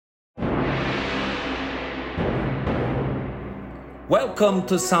Welcome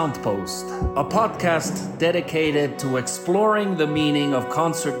to Soundpost, a podcast dedicated to exploring the meaning of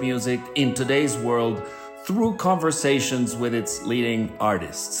concert music in today's world through conversations with its leading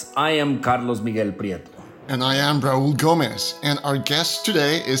artists. I am Carlos Miguel Prieto. And I am Raul Gomez. And our guest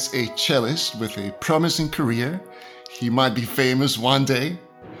today is a cellist with a promising career. He might be famous one day.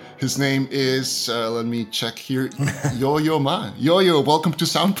 His name is, let me check here, Yo-Yo Ma. Yo-Yo, welcome to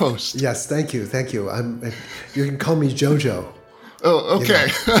Soundpost. Yes, thank you. You can call me Jojo. Oh, okay.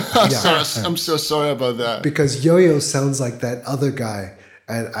 You know? I'm so sorry about that. Because Yo-Yo sounds like that other guy,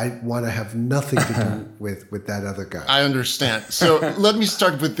 and I want to have nothing to do with that other guy. I understand. So let me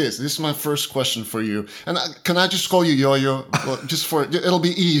start with this. This is my first question for you. And can I just call you Yo-Yo? Well, it'll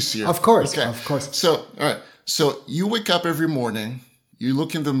be easier. Of course, okay. Of course. So, all right. So you wake up every morning, you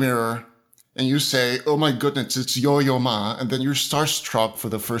look in the mirror, and you say, oh my goodness, it's Yo-Yo Ma, and then you're starstruck for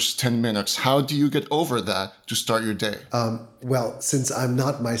the first 10 minutes. How do you get over that to start your day? Well, since I'm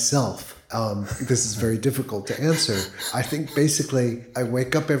not myself, this is very difficult to answer. I think basically I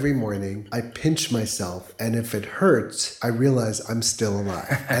wake up every morning, I pinch myself, and if it hurts, I realize I'm still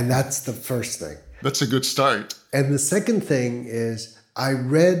alive. And that's the first thing. That's a good start. And the second thing is I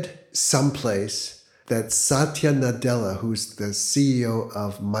read someplace that Satya Nadella, who's the CEO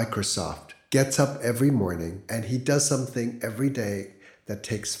of Microsoft, gets up every morning and he does something every day that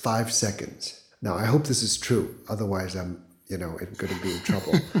takes 5 seconds. Now, I hope this is true. Otherwise, I'm going to be in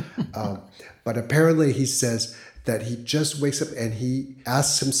trouble. But apparently he says that he just wakes up and he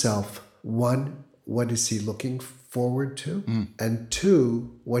asks himself, 1, what is he looking forward to? And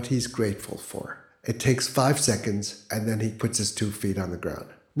 2, what he's grateful for. It takes 5 seconds and then he puts his 2 feet on the ground.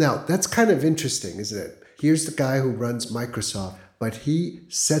 Now, that's kind of interesting, isn't it? Here's the guy who runs Microsoft, but he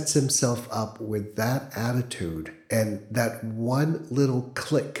sets himself up with that attitude, and that one little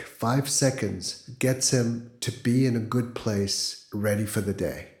click, 5 seconds, gets him to be in a good place, ready for the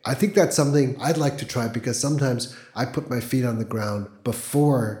day. I think that's something I'd like to try, because sometimes I put my feet on the ground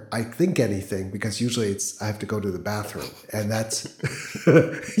before I think anything, because usually I have to go to the bathroom. And that's,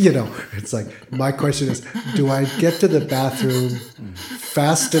 it's like, my question is, do I get to the bathroom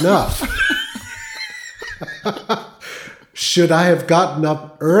fast enough? Should I have gotten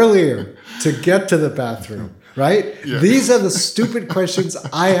up earlier to get to the bathroom, right? Yeah. These are the stupid questions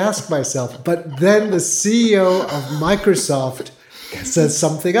I ask myself. But then the CEO of Microsoft says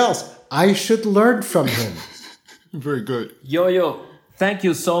something else. I should learn from him. Very good. Yo-Yo, thank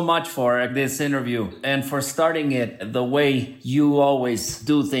you so much for this interview and for starting it the way you always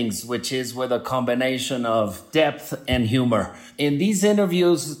do things, which is with a combination of depth and humor. In these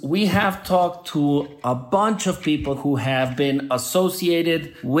interviews, we have talked to a bunch of people who have been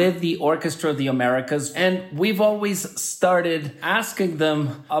associated with the Orchestra of the Americas, and we've always started asking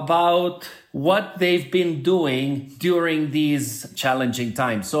them about what they've been doing during these challenging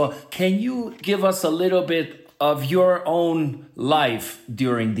times. So can you give us a little bit of your own life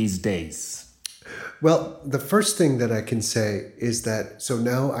during these days? Well, the first thing that I can say is that, so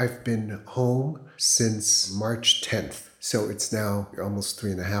now I've been home since March 10th. So it's now almost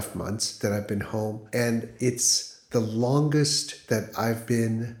 3.5 months that I've been home. And it's the longest that I've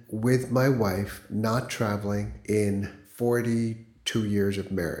been with my wife, not traveling, in 42 years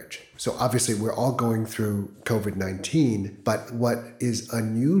of marriage. So obviously we're all going through COVID-19, but what is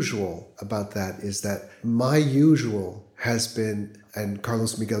unusual about that is that my usual has been, and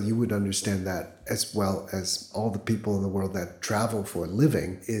Carlos Miguel, you would understand that as well as all the people in the world that travel for a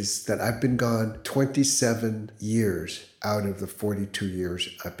living, is that I've been gone 27 years out of the 42 years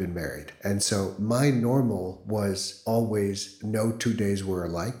I've been married. And so my normal was always no 2 days were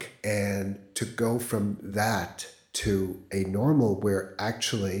alike. And to go from that to a normal where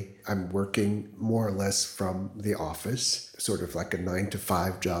actually I'm working more or less from the office, sort of like a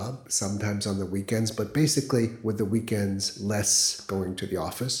 9-to-5 job, sometimes on the weekends, but basically with the weekends less going to the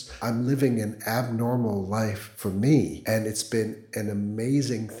office. I'm living an abnormal life for me, and it's been an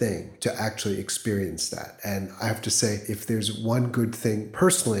amazing thing to actually experience that. And I have to say, if there's one good thing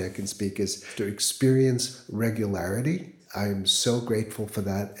personally I can speak is to experience regularity. I'm so grateful for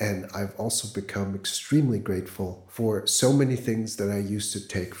that, and I've also become extremely grateful for so many things that I used to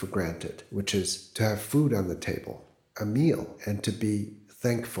take for granted, which is to have food on the table, a meal, and to be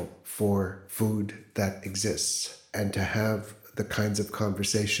thankful for food that exists, and to have the kinds of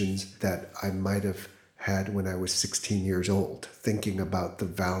conversations that I might have had when I was 16 years old, thinking about the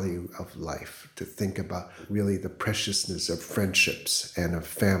value of life, to think about really the preciousness of friendships and of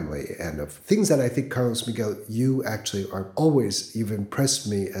family and of things that I think, Carlos Miguel, you actually are always, you've impressed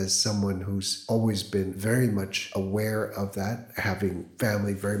me as someone who's always been very much aware of that, having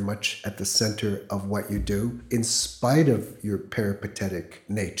family very much at the center of what you do, in spite of your peripatetic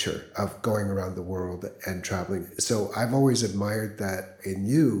nature of going around the world and traveling. So I've always admired that in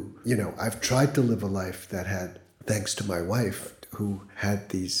you. You know, I've tried to live a life that had, thanks to my wife, who had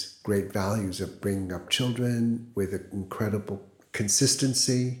these great values of bringing up children with an incredible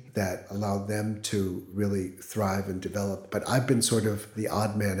consistency that allowed them to really thrive and develop. But I've been sort of the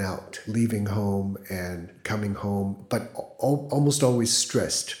odd man out, leaving home and coming home, but almost always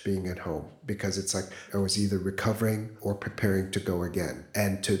stressed being at home, because it's like I was either recovering or preparing to go again.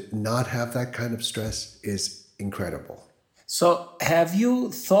 And to not have that kind of stress is incredible. So, have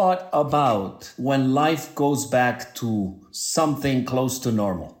you thought about when life goes back to something close to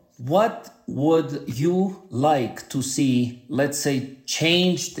normal? What would you like to see, let's say,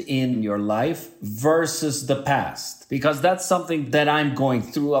 changed in your life versus the past? Because that's something that I'm going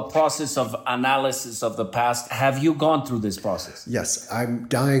through, a process of analysis of the past. Have you gone through this process? Yes, I'm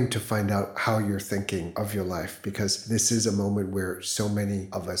dying to find out how you're thinking of your life, because this is a moment where so many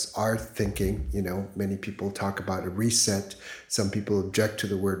of us are thinking. You know, many people talk about a reset. Some people object to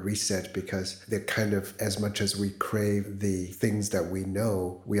the word reset because they're kind of, as much as we crave the things that we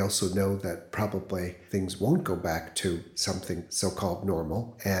know, we also know that probably things won't go back to something so-called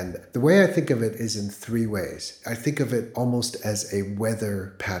normal. And the way I think of it is in three ways. I think of it almost as a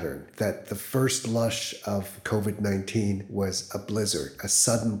weather pattern, that the first lush of COVID-19 was a blizzard, a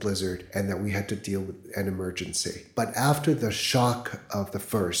sudden blizzard, and that we had to deal with an emergency. But after the shock of the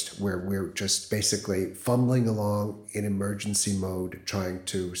first, where we're just basically fumbling along in emergency mode, trying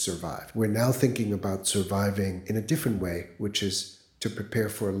to survive, we're now thinking about surviving in a different way, which is to prepare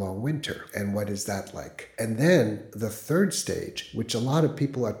for a long winter. And what is that like? And then the third stage, which a lot of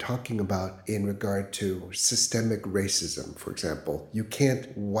people are talking about in regard to systemic racism, for example, you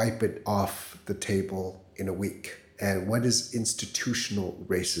can't wipe it off the table in a week. And what is institutional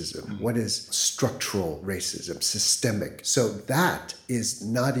racism? What is structural racism, systemic? So that is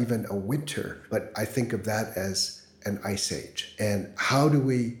not even a winter, but I think of that as an ice age. And how do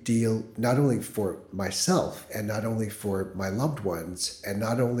we deal, not only for myself and not only for my loved ones and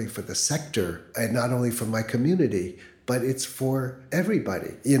not only for the sector and not only for my community, but it's for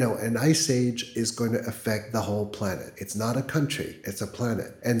everybody. You know, an ice age is going to affect the whole planet. It's not a country, it's a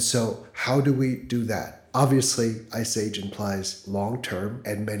planet. And so how do we do that? Obviously, ice age implies long term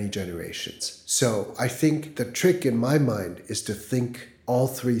and many generations. So I think the trick in my mind is to think all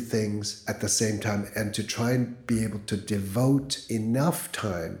three things at the same time and to try and be able to devote enough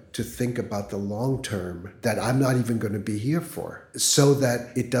time to think about the long term that I'm not even going to be here for, so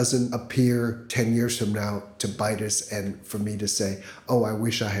that it doesn't appear 10 years from now to bite us and for me to say, oh, I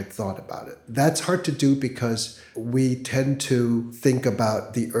wish I had thought about it. That's hard to do because we tend to think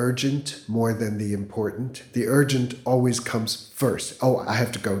about the urgent more than the important. The urgent always comes first. Oh, I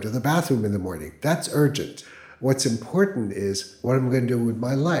have to go to the bathroom in the morning. That's urgent. What's important is what I'm going to do with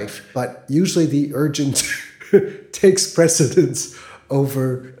my life. But usually the urgent takes precedence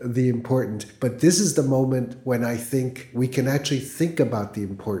over the important. But this is the moment when I think we can actually think about the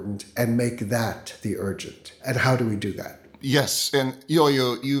important and make that the urgent. And how do we do that? Yes, and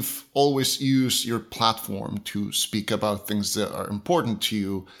Yo-Yo, you've always used your platform to speak about things that are important to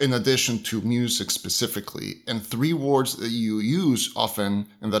you, in addition to music specifically. And three words that you use often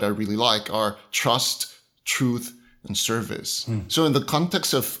and that I really like are trust, truth, and service. So in the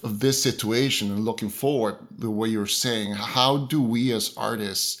context of this situation and looking forward, the way you're saying, how do we as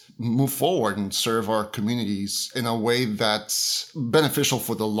artists move forward and serve our communities in a way that's beneficial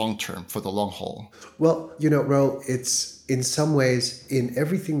for the long term, for the long haul? Well, you know, Ro, it's in some ways in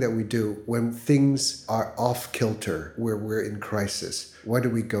everything that we do, when things are off kilter, where we're in crisis, what do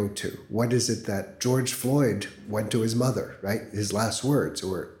we go to? What is it that George Floyd went to his mother, right? His last words,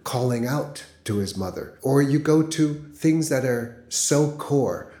 or calling out to his mother. Or you go to things that are so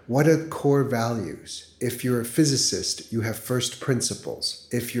core. What are core values? If you're a physicist, you have first principles.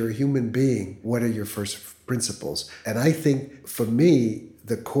 If you're a human being, what are your first principles? And I think for me,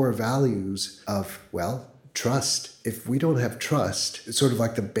 the core values of, well, trust. If we don't have trust, it's sort of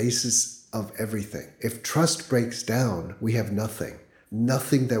like the basis of everything. If trust breaks down, we have nothing.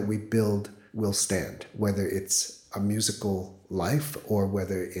 Nothing that we build will stand, whether it's a musical life or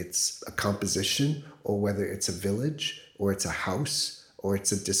whether it's a composition or whether it's a village or it's a house or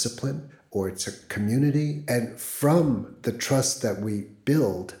it's a discipline. or it's a community. And from the trust that we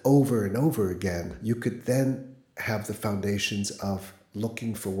build over and over again, you could then have the foundations of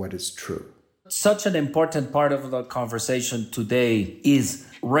looking for what is true. Such an important part of the conversation today is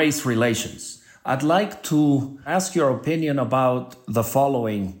race relations. I'd like to ask your opinion about the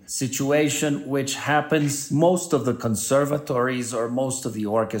following situation, which happens most of the conservatories or most of the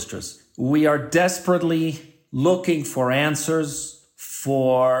orchestras. We are desperately looking for answers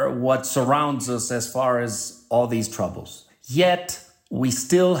for what surrounds us as far as all these troubles. Yet we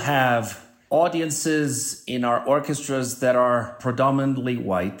still have audiences in our orchestras that are predominantly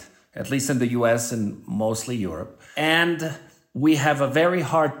white, at least in the US and mostly Europe. And we have a very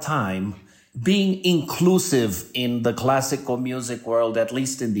hard time being inclusive in the classical music world, at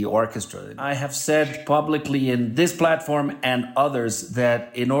least in the orchestra. I have said publicly in this platform and others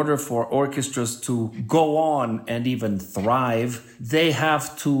that in order for orchestras to go on and even thrive, they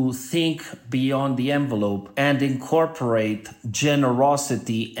have to think beyond the envelope and incorporate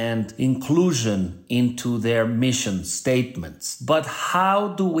generosity and inclusion into their mission statements. But how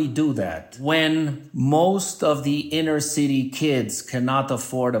do we do that when most of the inner city kids cannot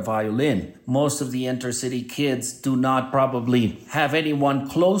afford a violin? Most of the intercity kids do not probably have anyone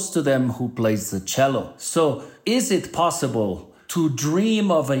close to them who plays the cello. So is it possible to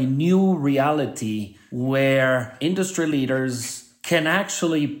dream of a new reality where industry leaders can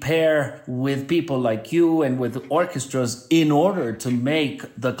actually pair with people like you and with orchestras in order to make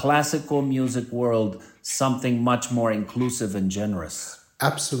the classical music world something much more inclusive and generous?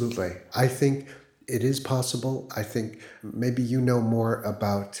 Absolutely. I think it is possible. I think maybe you know more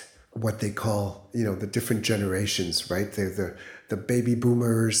about what they call, the different generations, right? They're the baby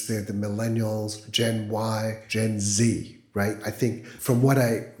boomers, they're the millennials, Gen Y, Gen Z, right? I think from what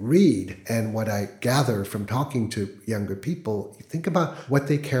I read and what I gather from talking to younger people, you think about what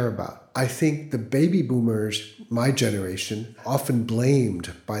they care about. I think the baby boomers, my generation, often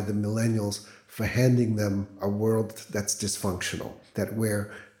blamed by the millennials for handing them a world that's dysfunctional, that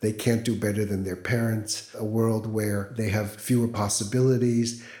where they can't do better than their parents, a world where they have fewer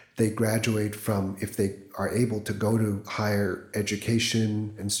possibilities. They graduate from, if they are able to go to higher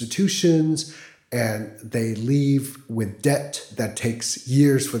education institutions, and they leave with debt that takes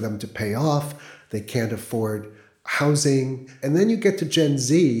years for them to pay off. They can't afford housing. And then you get to Gen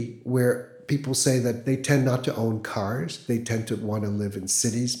Z, where people say that they tend not to own cars. They tend to want to live in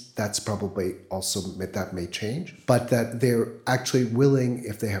cities. That's probably also, that may change. But that they're actually willing,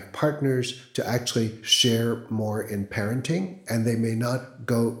 if they have partners, to actually share more in parenting. And they may not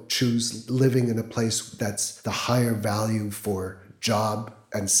go choose living in a place that's the higher value for job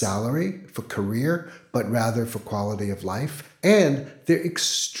and salary, for career, but rather for quality of life. And they're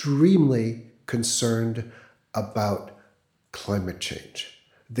extremely concerned about climate change.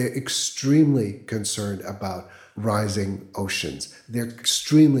 They're extremely concerned about rising oceans. They're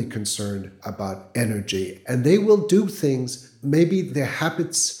extremely concerned about energy. And they will do things, maybe their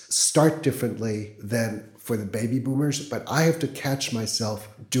habits start differently than for the baby boomers, but I have to catch myself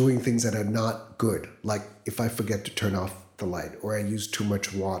doing things that are not good. Like if I forget to turn off the light, or I use too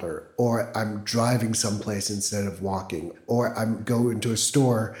much water, or I'm driving someplace instead of walking, or I'm going to a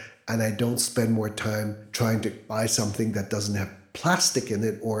store and I don't spend more time trying to buy something that doesn't have plastic in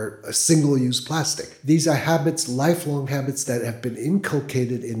it or a single-use plastic. These are habits, lifelong habits that have been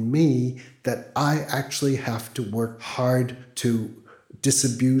inculcated in me that I actually have to work hard to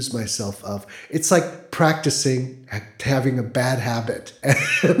disabuse myself of. It's like practicing having a bad habit.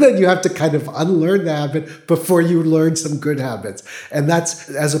 And then you have to kind of unlearn the habit before you learn some good habits. And that's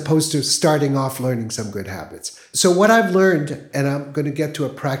as opposed to starting off learning some good habits. So what I've learned, and I'm going to get to a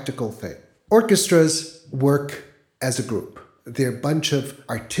practical thing. Orchestras work as a group. They're a bunch of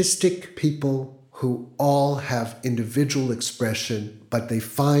artistic people who all have individual expression, but they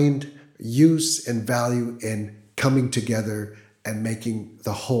find use and value in coming together and making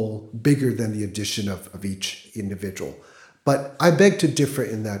the whole bigger than the addition of each individual. But I beg to differ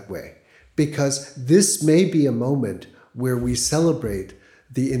in that way, because this may be a moment where we celebrate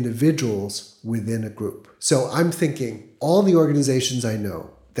the individuals within a group. So I'm thinking all the organizations I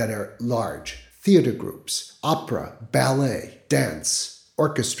know that are large, theater groups, opera, ballet, dance,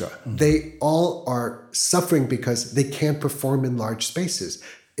 orchestra, they all are suffering because they can't perform in large spaces.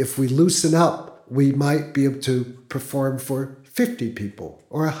 If we loosen up, we might be able to perform for 50 people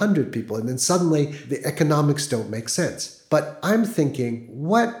or 100 people, and then suddenly the economics don't make sense. But I'm thinking,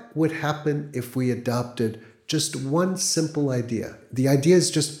 what would happen if we adopted just one simple idea? The idea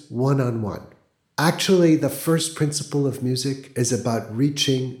is just one-on-one. Actually, the first principle of music is about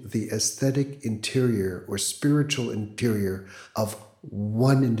reaching the aesthetic interior or spiritual interior of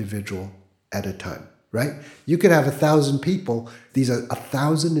one individual at a time, right? You could have 1,000 people. These are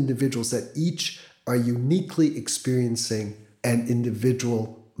 1,000 individuals that each are uniquely experiencing an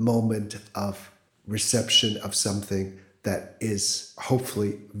individual moment of reception of something that is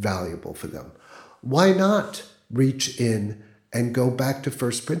hopefully valuable for them. Why not reach in and go back to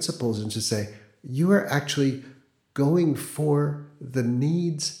first principles and to say, you are actually going for the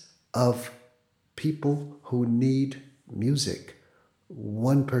needs of people who need music,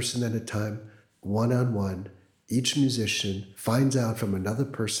 one person at a time, one-on-one. Each musician finds out from another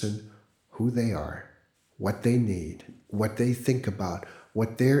person who they are, what they need, what they think about,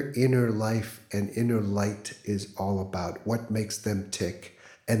 what their inner life and inner light is all about, what makes them tick,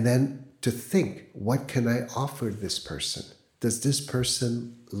 and then to think, what can I offer this person? Does this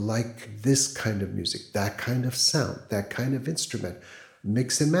person like this kind of music, that kind of sound, that kind of instrument?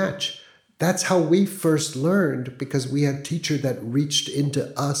 Mix and match. That's how we first learned, because we had a teacher that reached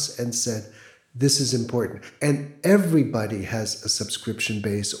into us and said, this is important. And everybody has a subscription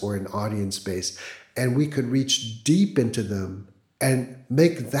base or an audience base, and we could reach deep into them and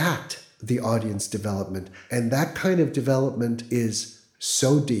make that the audience development. And that kind of development is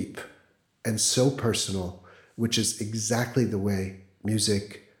so deep and so personal, which is exactly the way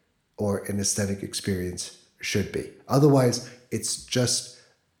music or an aesthetic experience should be. Otherwise, it's just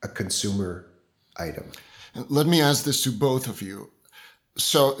a consumer item. Let me ask this to both of you.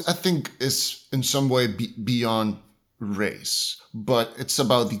 So I think it's in some way beyond race, but it's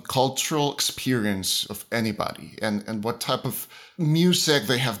about the cultural experience of anybody and what type of music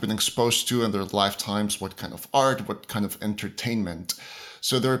they have been exposed to in their lifetimes, what kind of art, what kind of entertainment.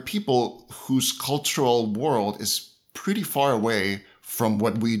 So there are people whose cultural world is pretty far away from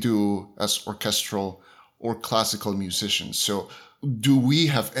what we do as orchestral or classical musicians. So do we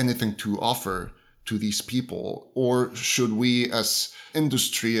have anything to offer to these people, or should we as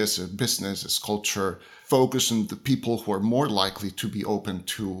industry, as a business, as culture, focus on the people who are more likely to be open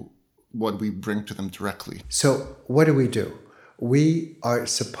to what we bring to them directly? So what do? We are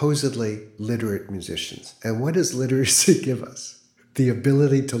supposedly literate musicians. And what does literacy give us? The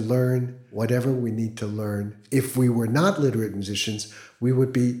ability to learn whatever we need to learn. If we were not literate musicians, we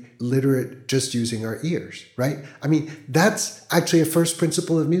would be literate just using our ears, right? I mean, that's actually a first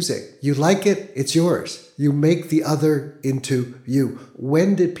principle of music. You like it, it's yours. You make the other into you.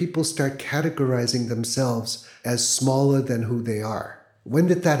 When did people start categorizing themselves as smaller than who they are? When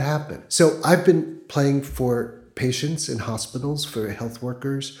did that happen? So I've been playing for patients in hospitals, for health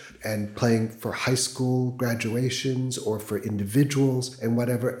workers, and playing for high school graduations or for individuals and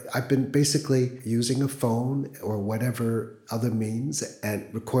whatever. I've been basically using a phone or whatever other means and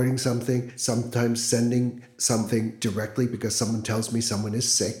recording something, sometimes sending something directly because someone tells me someone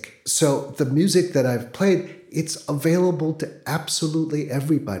is sick. So the music that I've played, it's available to absolutely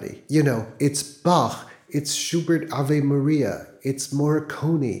everybody. You know, it's Bach, it's Schubert Ave Maria, it's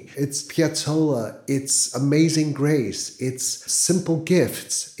Morricone, it's Piazzolla, it's Amazing Grace, it's Simple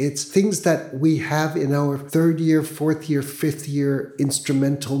Gifts, it's things that we have in our third year, fourth year, fifth year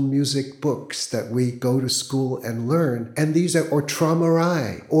instrumental music books that we go to school and learn. And these are, or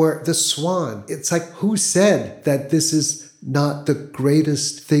Traumerei, or The Swan. It's like, who said that this is not the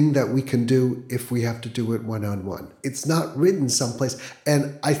greatest thing that we can do if we have to do it one-on-one? It's not written someplace.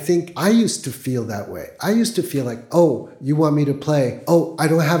 And I think I used to feel that way. I used to feel like, oh, you want me to play? Oh, I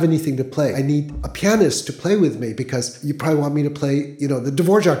don't have anything to play. I need a pianist to play with me because you probably want me to play, the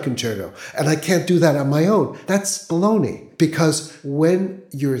Dvorak concerto. And I can't do that on my own. That's baloney. Because when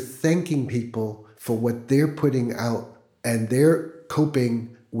you're thanking people for what they're putting out and they're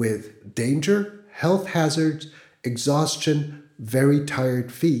coping with danger, health hazards, exhaustion, very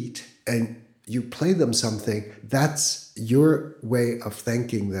tired feet, and you play them something, that's your way of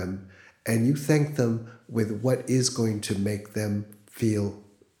thanking them. And you thank them with what is going to make them feel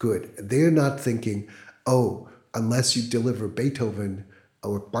good. They're not thinking, oh, unless you deliver Beethoven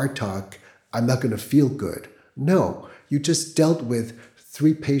or Bartok, I'm not going to feel good. No, you just dealt with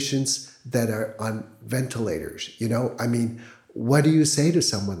 3 patients that are on ventilators. I mean, what do you say to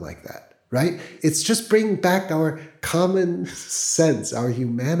someone like that? Right? It's just bringing back our common sense, our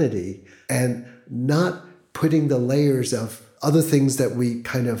humanity, and not putting the layers of other things that we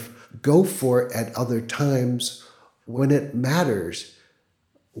kind of go for at other times when it matters.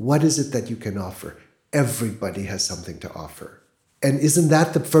 What is it that you can offer? Everybody has something to offer. And isn't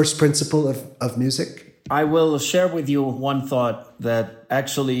that the first principle of music? I will share with you one thought that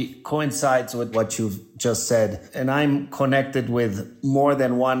actually coincides with what you've just said. And I'm connected with more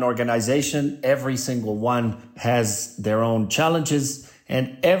than one organization. Every single one has their own challenges,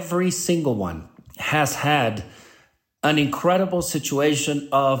 and every single one has had an incredible situation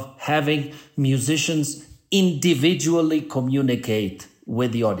of having musicians individually communicate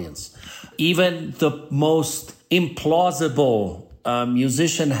with the audience. Even the most implausible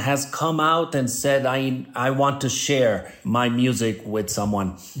musician has come out and said, I want to share my music with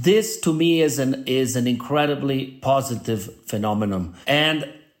someone. This to me is an incredibly positive phenomenon.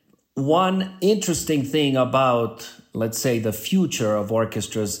 And one interesting thing about, let's say, the future of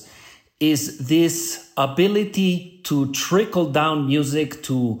orchestras is this ability to trickle down music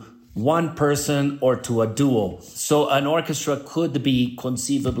to one person or to a duo. So an orchestra could be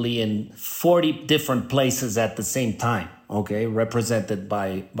conceivably in 40 different places at the same time, okay, represented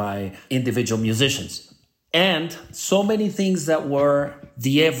by individual musicians. And so many things that were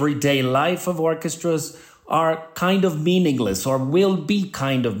the everyday life of orchestras are kind of meaningless or will be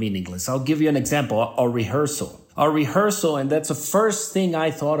kind of meaningless. I'll give you an example, a rehearsal. A rehearsal, and that's the first thing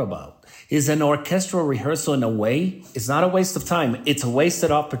I thought about, is an orchestral rehearsal in a way. It's not a waste of time. It's a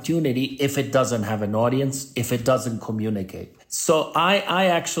wasted opportunity if it doesn't have an audience, if it doesn't communicate. So I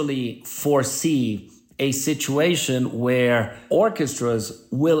actually foresee a situation where orchestras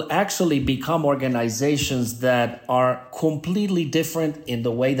will actually become organizations that are completely different in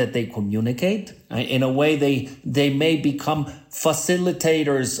the way that they communicate. In a way, they may become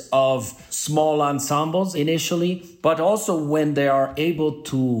facilitators of small ensembles initially, but also when they are able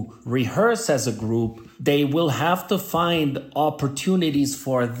to rehearse as a group, they will have to find opportunities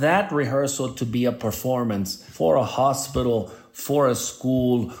for that rehearsal to be a performance for a hospital, for a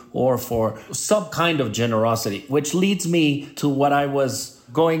school, or for some kind of generosity, which leads me to what I was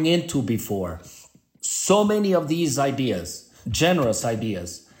going into before. So many of these ideas, generous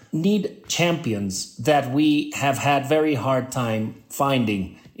ideas, need champions that we have had very hard time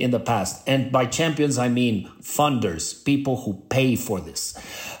finding in the past. And by champions, I mean funders, people who pay for this.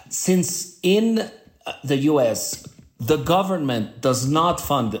 Since in the US, the government does not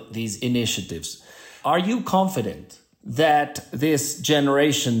fund these initiatives, are you confident that this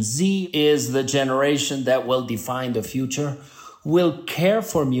Generation Z is the generation that will define the future, will care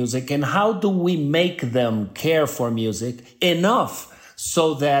for music? And how do we make them care for music enough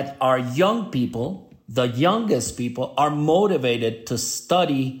so that our young people, the youngest people, are motivated to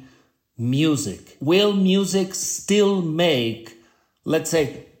study music? Will music still make, let's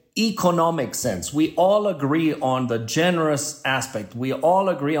say, economic sense? We all agree on the generous aspect. We all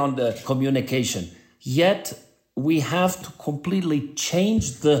agree on the communication. Yet we have to completely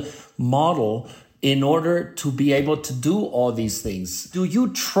change the model in order to be able to do all these things. Do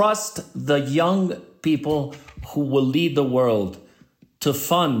you trust the young people who will lead the world to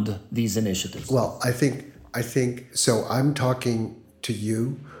fund these initiatives? Well, I think so. I'm talking to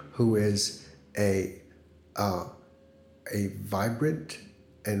you, who is a vibrant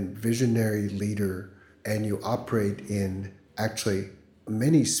and visionary leader, and you operate in actually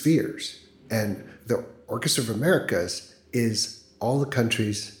many spheres. And the Orchestra of Americas is all the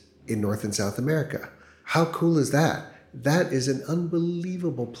countries in North and South America. How cool is that? That is an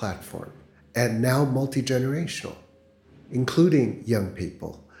unbelievable platform, and now multi-generational, including young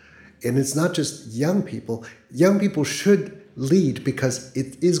people. And it's not just young people. Young people should lead because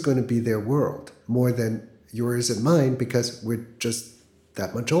it is going to be their world more than yours and mine, because we're just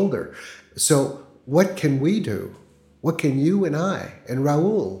that much older. So what can we do? What can you and I and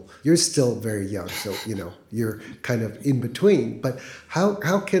Raul? You're still very young, so you're kind of in between. But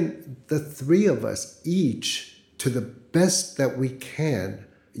how can the three of us each, to the best that we can,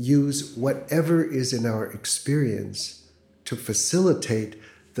 use whatever is in our experience to facilitate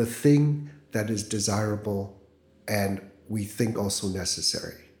the thing that is desirable and we think also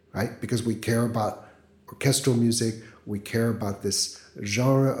necessary, right? Because we care about orchestral music, we care about this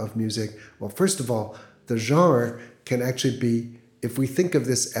genre of music. Well, first of all, the genre can actually be, if we think of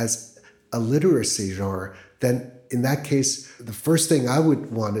this as a literacy genre, then in that case, the first thing I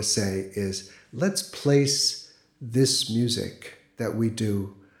would want to say is, let's place this music that we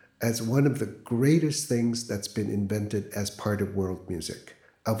do as one of the greatest things that's been invented as part of world music,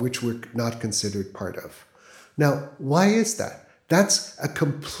 of which we're not considered part of. Now, why is that? That's a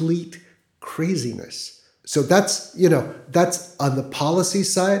complete craziness. So that's on the policy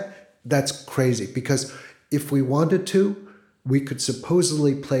side, that's crazy, because if we wanted to, we could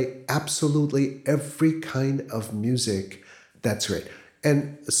supposedly play absolutely every kind of music. That's right.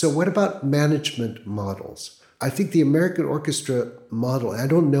 And so what about management models? I think the American orchestra model, I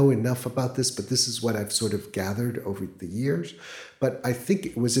don't know enough about this, but this is what I've sort of gathered over the years. But I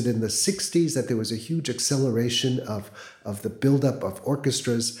think, was it in the 60s that there was a huge acceleration of the buildup of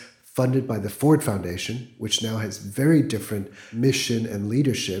orchestras funded by the Ford Foundation, which now has very different mission and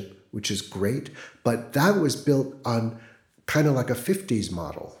leadership, which is great. But that was built on kind of like a 50s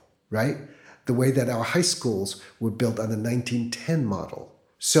model, right? The way that our high schools were built on a 1910 model.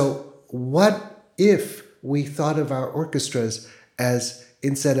 So what if we thought of our orchestras as,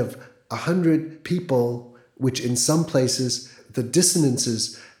 instead of 100 people, which in some places the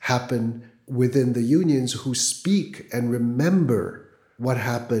dissonances happen within the unions, who speak and remember what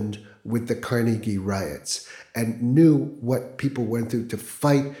happened with the Carnegie riots and knew what people went through to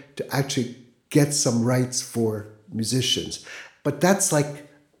fight to actually get some rights for musicians. But that's like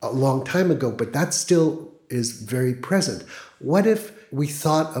a long time ago, but that still is very present. What if we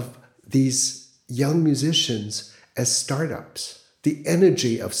thought of these young musicians as startups, the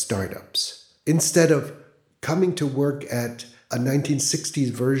energy of startups, instead of coming to work at a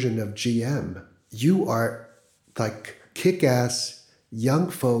 1960s version of GM? You are like kick-ass young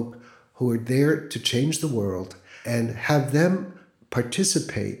folk who are there to change the world, and have them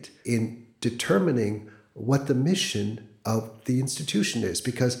participate in determining what the mission of the institution is,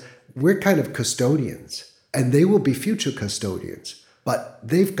 because we're kind of custodians and they will be future custodians, but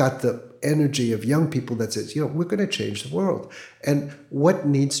they've got the energy of young people that says, we're going to change the world. And what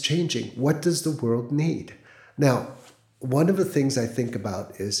needs changing? What does the world need? Now, one of the things I think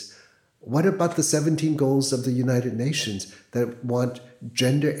about is, what about the 17 goals of the United Nations that want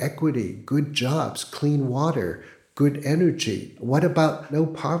gender equity, good jobs, clean water, good energy? What about no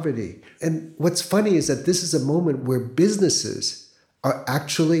poverty? And what's funny is that this is a moment where businesses are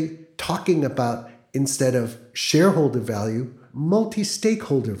actually talking about, instead of shareholder value,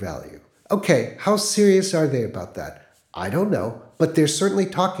 multi-stakeholder value. Okay, how serious are they about that? I don't know, but they're certainly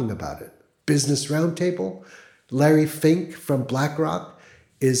talking about it. Business Roundtable, Larry Fink from BlackRock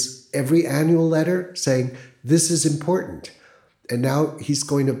is every annual letter saying this is important. And now he's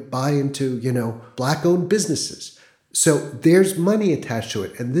going to buy into, Black-owned businesses. So there's money attached to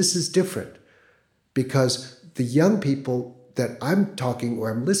it. And this is different because the young people that I'm talking or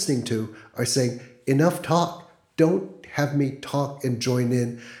I'm listening to are saying, enough talk. Don't have me talk and join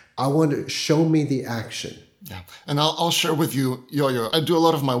in. I want to show me the action. Yeah. And I'll share with you, Yo-Yo, I do a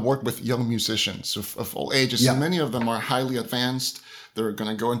lot of my work with young musicians of all ages. Yeah. And many of them are highly advanced. They're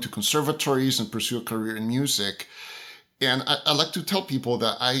going to go into conservatories and pursue a career in music. And I like to tell people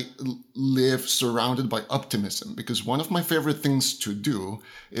that I live surrounded by optimism, because one of my favorite things to do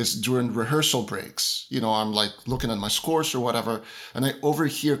is during rehearsal breaks. I'm like looking at my scores or whatever, and I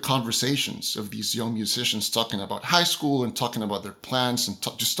overhear conversations of these young musicians talking about high school and talking about their plans and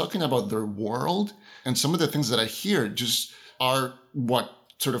just talking about their world. And some of the things that I hear just are what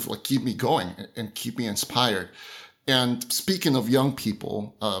sort of like keep me going and keep me inspired. And speaking of young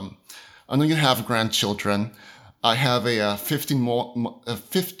people, I know you have grandchildren. I have a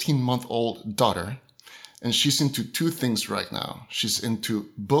 15-month-old daughter, and she's into two things right now. She's into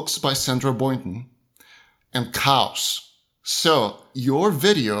books by Sandra Boynton and cows. So your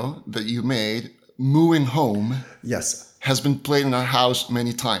video that you made, Mooing Home, yes, has been played in our house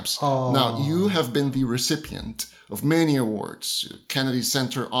many times. Oh. Now, you have been the recipient of many awards, Kennedy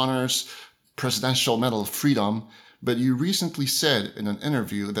Center Honors, Presidential Medal of Freedom, but you recently said in an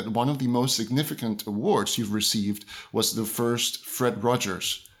interview that one of the most significant awards you've received was the first Fred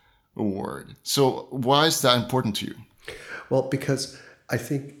Rogers Award. So why is that important to you? Well, because I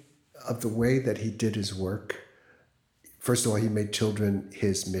think of the way that he did his work. First of all, he made children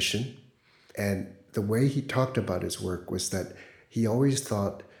his mission. And the way he talked about his work was that he always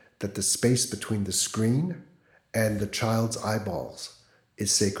thought that the space between the screen and the child's eyeballs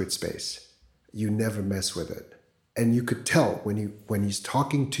is sacred space. You never mess with it. And you could tell when he's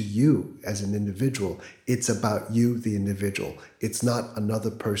talking to you as an individual, it's about you, the individual. It's not another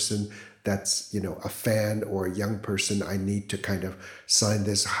person that's, a fan or a young person. I need to kind of sign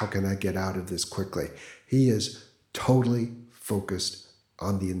this. How can I get out of this quickly? He is totally focused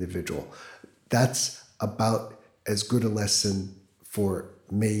on the individual. That's about as good a lesson for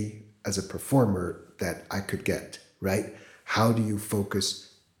me as a performer that I could get, right? How do you focus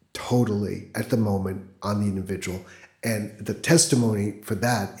totally at the moment on the individual? And the testimony for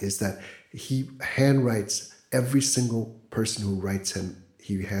that is that he handwrites every single person who writes him.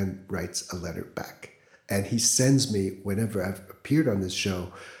 He handwrites a letter back, and he sends me, whenever I've appeared on this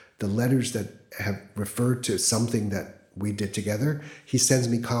show, the letters that have referred to something that we did together. He sends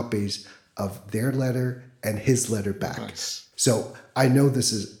me copies of their letter and his letter back. Nice. So I know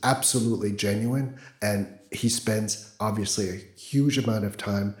this is absolutely genuine, and he spends obviously a huge amount of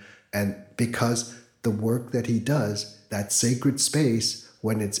time. And because the work that he does, that sacred space,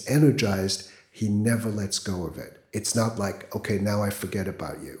 when it's energized, he never lets go of it. It's not like, okay, now I forget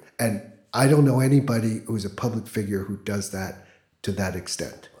about you. And I don't know anybody who's a public figure who does that to that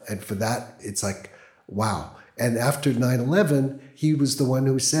extent. And for that, it's like, wow. And after 9/11, he was the one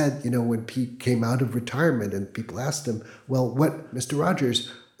who said, when Pete came out of retirement and people asked him, well, Mr.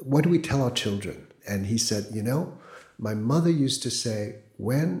 Rogers, what do we tell our children? And he said, my mother used to say,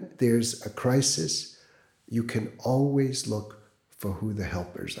 when there's a crisis, you can always look for who the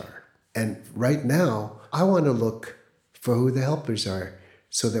helpers are. And right now, I want to look for who the helpers are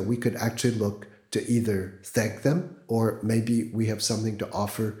so that we could actually look to either thank them or maybe we have something to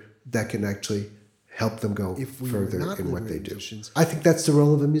offer that can actually help them go further in what they do. I think that's the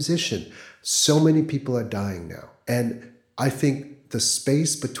role of a musician. So many people are dying now. And I think the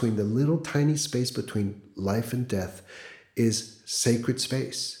space between the little tiny space between life and death is sacred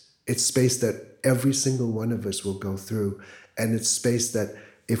space. It's space that every single one of us will go through. And it's space that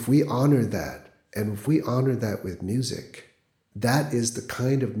if we honor that, and if we honor that with music, that is the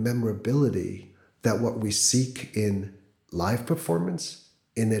kind of memorability that what we seek in live performance,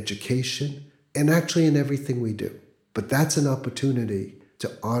 in education, and actually in everything we do. But that's an opportunity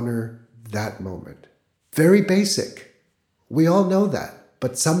to honor that moment. Very basic. We all know that.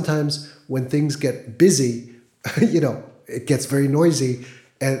 But sometimes when things get busy, it gets very noisy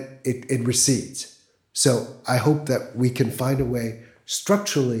and it recedes. So I hope that we can find a way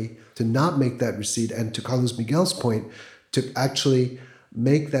structurally to not make that recede, and to Carlos Miguel's point, to actually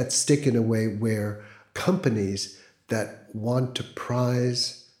make that stick in a way where companies that want to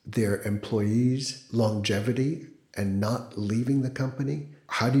prize their employees' longevity and not leaving the company,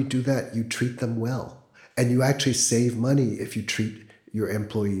 how do you do that? You treat them well. And you actually save money if you treat your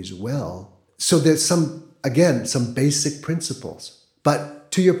employees well. So there's some basic principles.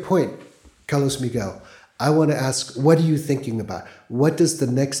 But to your point, Carlos Miguel, I want to ask, what are you thinking about? What does the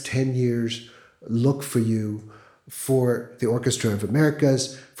next 10 years look for you for the Orchestra of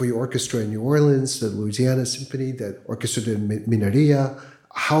Americas, for your orchestra in New Orleans, the Louisiana Symphony, the Orchestra de Minería?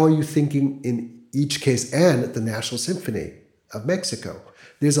 How are you thinking in each case, and the National Symphony of Mexico?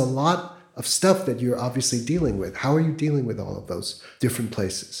 There's a lot of stuff that you're obviously dealing with. How are you dealing with all of those different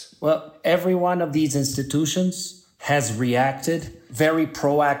places? Well, every one of these institutions has reacted very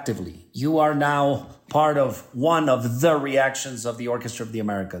proactively. You are now part of one of the reactions of the Orchestra of the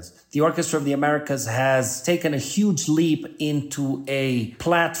Americas. The Orchestra of the Americas has taken a huge leap into a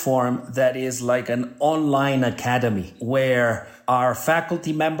platform that is like an online academy where our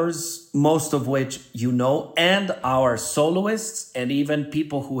faculty members, most of which and our soloists, and even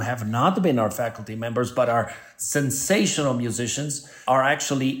people who have not been our faculty members but are sensational musicians, are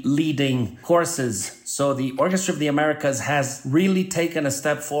actually leading courses. So the Orchestra of the Americas has really taken a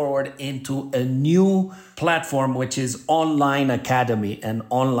step forward into a new platform, which is online academy and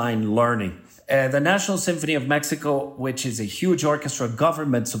online learning. The National Symphony of Mexico, which is a huge orchestra,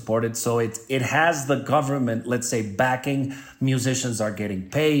 government supported, so it has the government, let's say, backing. Musicians are getting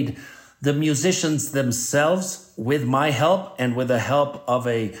paid. The musicians themselves, with my help and with the help of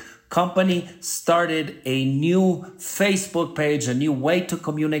a company, started a new Facebook page, a new way to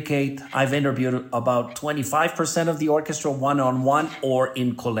communicate. I've interviewed about 25% of the orchestra one-on-one or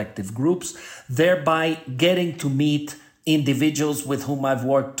in collective groups, thereby getting to meet individuals with whom I've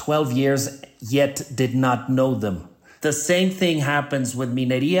worked 12 years, yet did not know them. The same thing happens with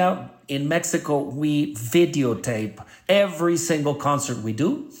Minería. In Mexico, we videotape every single concert we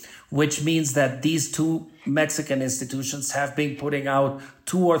do, which means that these two Mexican institutions have been putting out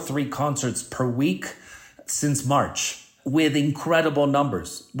 2 or 3 concerts per week since March, with incredible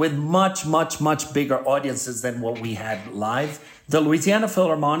numbers, with much, much, much bigger audiences than what we had live. The Louisiana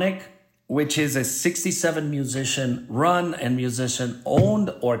Philharmonic, which is a 67 musician run and musician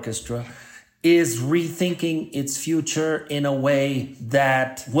owned orchestra, is rethinking its future in a way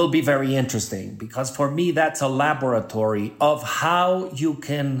that will be very interesting, because for me, that's a laboratory of how you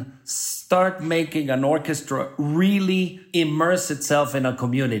can start making an orchestra really immerse itself in a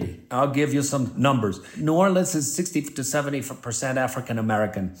community. I'll give you some numbers. New Orleans is 60 to 70% African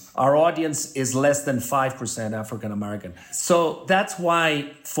American. Our audience is less than 5% African American. So that's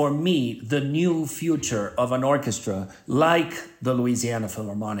why, for me, the new future of an orchestra like the Louisiana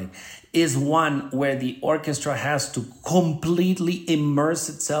Philharmonic is one where the orchestra has to completely immerse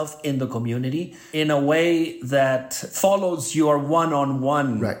itself in the community in a way that follows your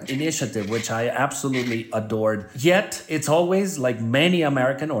one-on-one initiative, which I absolutely adored. Yet, it's always, like many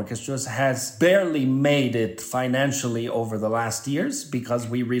American orchestras, has barely made it financially over the last years because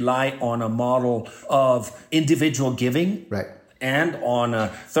we rely on a model of individual giving. And on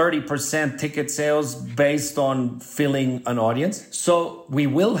a 30% ticket sales based on filling an audience. So we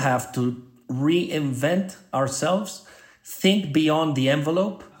will have to reinvent ourselves, think beyond the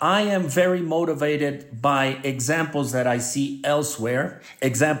envelope. I am very motivated by examples that I see elsewhere,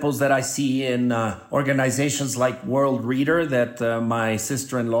 examples that I see in organizations like World Reader that my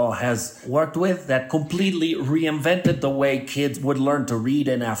sister-in-law has worked with, that completely reinvented the way kids would learn to read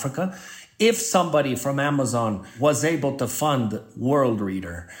in Africa. If somebody from Amazon was able to fund World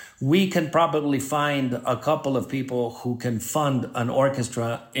Reader, we can probably find a couple of people who can fund an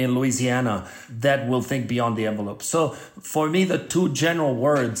orchestra in Louisiana that will think beyond the envelope. So for me, the two general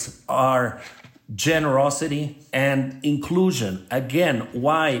words are generosity and inclusion. Again,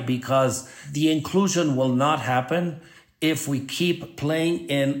 why? Because the inclusion will not happen if we keep playing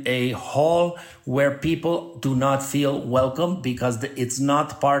in a hall where people do not feel welcome because it's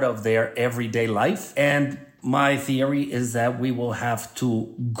not part of their everyday life. And my theory is that we will have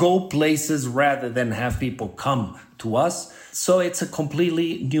to go places rather than have people come to us. So it's a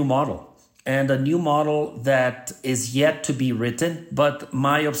completely new model, and a new model that is yet to be written. But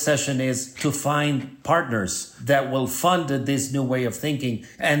my obsession is to find partners that will fund this new way of thinking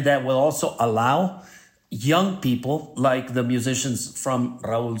and that will also allow young people like the musicians from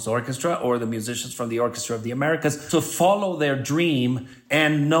Raul's orchestra or the musicians from the Orchestra of the Americas to follow their dream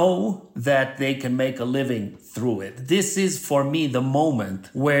and know that they can make a living through it. This is, for me, the moment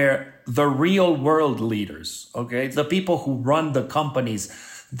where the real world leaders, okay, the people who run the companies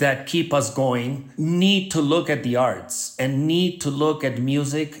that keep us going, need to look at the arts and need to look at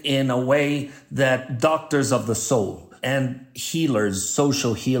music in a way that doctors of the soul and healers,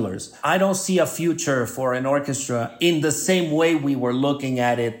 social healers. I don't see a future for an orchestra in the same way we were looking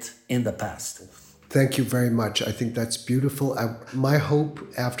at it in the past. Thank you very much. I think that's beautiful. My hope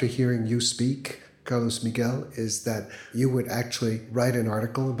after hearing you speak, Carlos Miguel, is that you would actually write an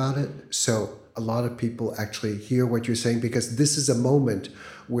article about it so a lot of people actually hear what you're saying, because this is a moment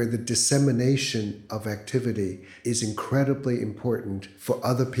where the dissemination of activity is incredibly important for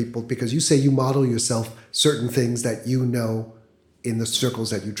other people, because you say you model yourself certain things that you know in the circles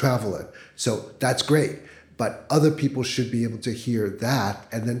that you travel in. So that's great. But other people should be able to hear that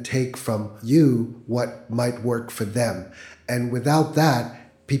and then take from you what might work for them. And without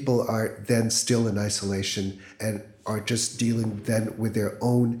that, people are then still in isolation and are just dealing then with their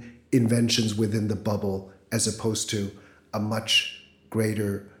own inventions within the bubble, as opposed to a much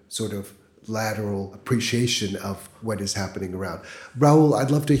greater sort of lateral appreciation of what is happening around. Raul,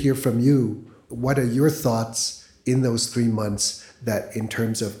 I'd love to hear from you. What are your thoughts in those 3 months, that in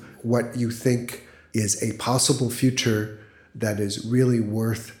terms of what you think is a possible future that is really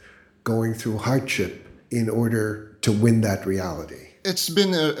worth going through hardship in order to win that reality? It's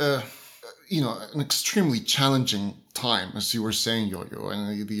been an extremely challenging time, as you were saying, Yo-Yo,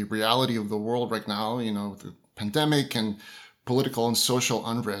 and the reality of the world right now, the pandemic and political and social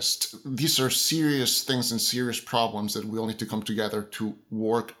unrest. These are serious things and serious problems that we all need to come together to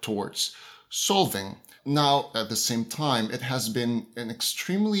work towards solving. Now, at the same time, it has been an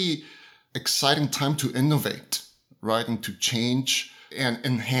extremely exciting time to innovate, right? And to change and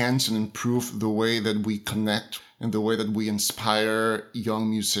enhance and improve the way that we connect and the way that we inspire young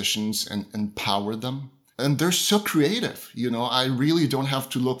musicians and empower them. And they're so creative. I really don't have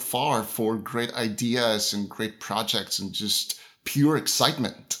to look far for great ideas and great projects and just pure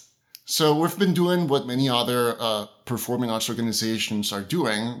excitement. So we've been doing what many other performing arts organizations are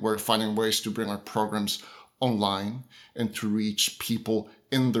doing. We're finding ways to bring our programs online and to reach people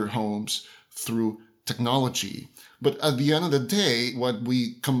in their homes through technology. But at the end of the day, what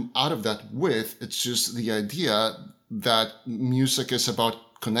we come out of that with, it's just the idea that music is about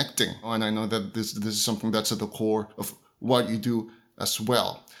connecting. And I know that this is something that's at the core of what you do as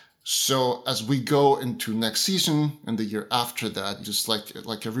well. So as we go into next season and the year after that, just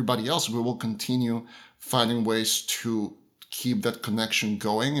like everybody else, we will continue finding ways to keep that connection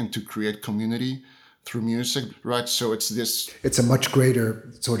going and to create community through music, right? So it's a much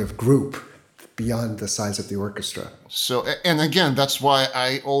greater sort of group beyond the size of the orchestra. So, and again, that's why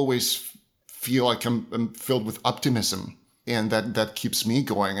I always feel like I'm filled with optimism. And that keeps me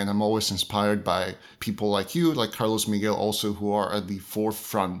going. And I'm always inspired by people like you, like Carlos Miguel, also, who are at the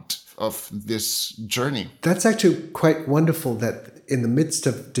forefront of this journey. That's actually quite wonderful that in the midst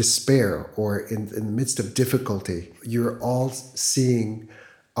of despair or in the midst of difficulty, you're all seeing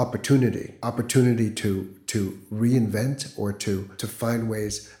opportunity to reinvent or to find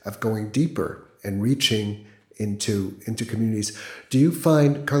ways of going deeper and reaching into communities. Do you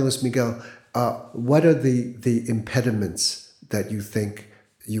find, Carlos Miguel, what are the impediments that you think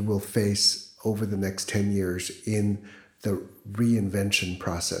you will face over the next 10 years in the reinvention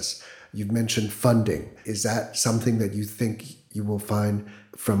process? You've mentioned funding. Is that something that you think you will find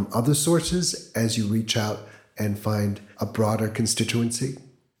from other sources as you reach out and find a broader constituency?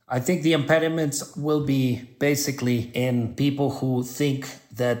 I think the impediments will be basically in people who think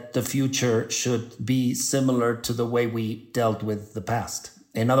that the future should be similar to the way we dealt with the past.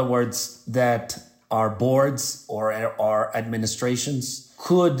 In other words, that our boards or our administrations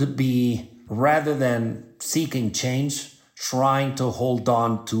could be, rather than seeking change, trying to hold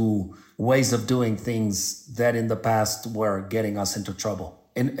on to ways of doing things that in the past were getting us into trouble.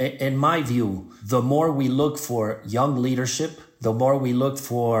 In my view, the more we look for young leadership, the more we look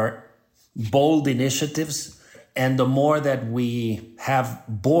for bold initiatives, and the more that we have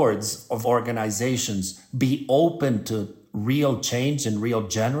boards of organizations be open to real change and real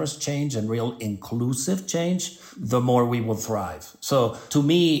generous change and real inclusive change, the more we will thrive. So to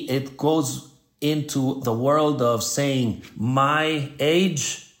me, it goes into the world of saying, my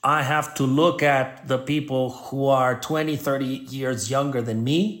age, I have to look at the people who are 20, 30 years younger than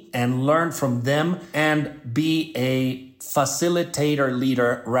me and learn from them and be a facilitator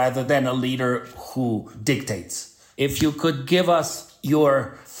leader rather than a leader who dictates. If you could give us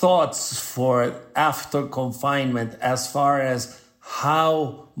your thoughts for after confinement as far as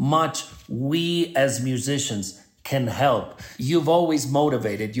how much we as musicians can help. You've always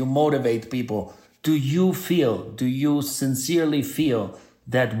motivated, you motivate people. Do you sincerely feel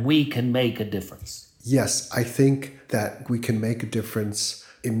that we can make a difference? Yes, I think that we can make a difference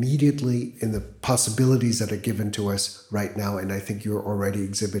immediately in the possibilities that are given to us right now. And I think you're already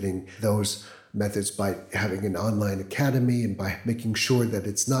exhibiting those methods by having an online academy and by making sure that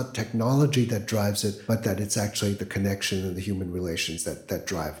it's not technology that drives it, but that it's actually the connection and the human relations that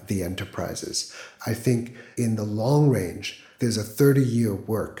drive the enterprises. I think in the long range, there's a 30-year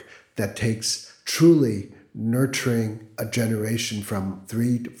work that takes truly nurturing a generation from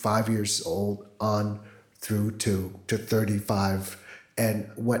 3 to 5 years old on through to 35.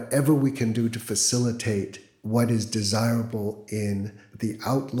 And whatever we can do to facilitate what is desirable in the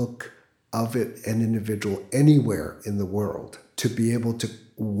outlook of an individual anywhere in the world, to be able to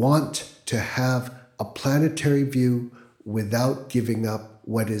want to have a planetary view without giving up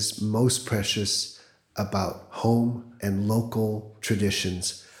what is most precious about home and local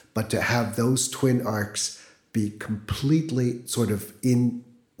traditions, but to have those twin arcs be completely sort of in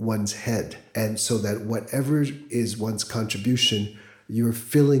one's head. And so that whatever is one's contribution, you're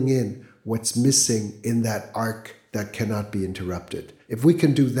filling in what's missing in that arc that cannot be interrupted. If we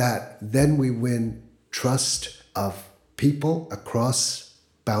can do that, then we win trust of people across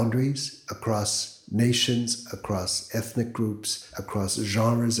boundaries, across nations, across ethnic groups, across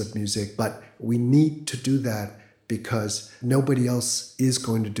genres of music. But we need to do that because nobody else is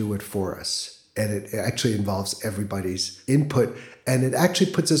going to do it for us. And it actually involves everybody's input. And it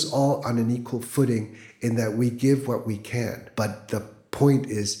actually puts us all on an equal footing in that we give what we can. But the point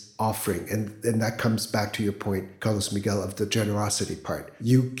is offering. And that comes back to your point, Carlos Miguel, of the generosity part.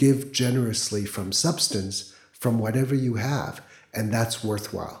 You give generously from substance, from whatever you have. And that's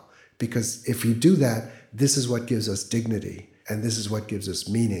worthwhile. Because if you do that, this is what gives us dignity. And this is what gives us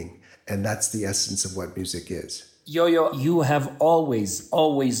meaning. And that's the essence of what music is. Yo-Yo, you have always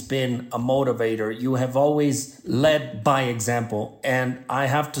been a motivator. You have always led by example. And I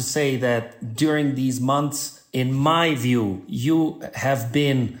have to say that during these months, in my view, you have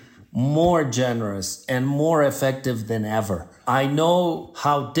been more generous and more effective than ever. I know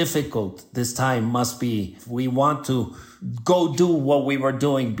how difficult this time must be. We want to go do what we were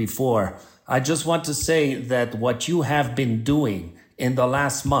doing before. I just want to say that what you have been doing in the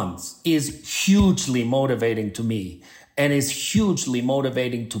last months is hugely motivating to me and is hugely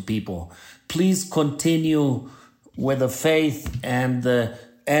motivating to people. Please continue with the faith and the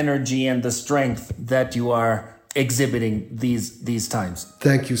energy and the strength that you are exhibiting these times.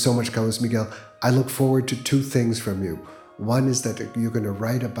 Thank you so much, Carlos Miguel. I look forward to 2 things from you. One is that you're going to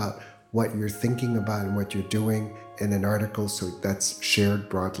write about what you're thinking about and what you're doing in an article, so that's shared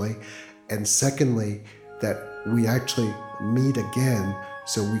broadly. And secondly, that we actually meet again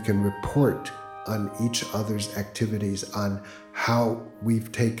so we can report on each other's activities, on how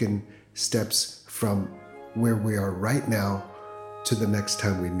we've taken steps from where we are right now to the next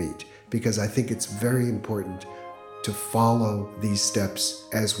time we meet. Because I think it's very important to follow these steps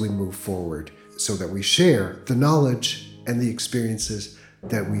as we move forward so that we share the knowledge and the experiences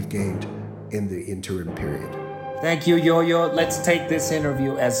that we've gained in the interim period. Thank you, Yo-Yo. Let's take this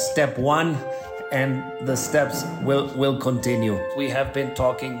interview as step 1. And the steps will continue. We have been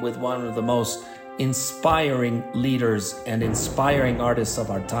talking with one of the most inspiring leaders and inspiring artists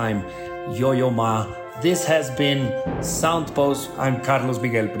of our time, Yo-Yo Ma. This has been Soundpost. I'm Carlos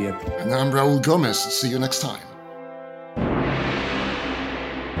Miguel Prieto. And I'm Raul Gomez. See you next time.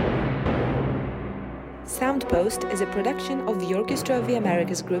 Soundpost Soundpost is a production of the Orchestra of the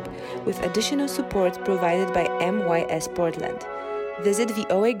Americas Group with additional support provided by MYS Portland. Visit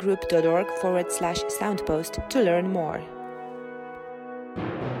voagroup.org/soundpost to learn more.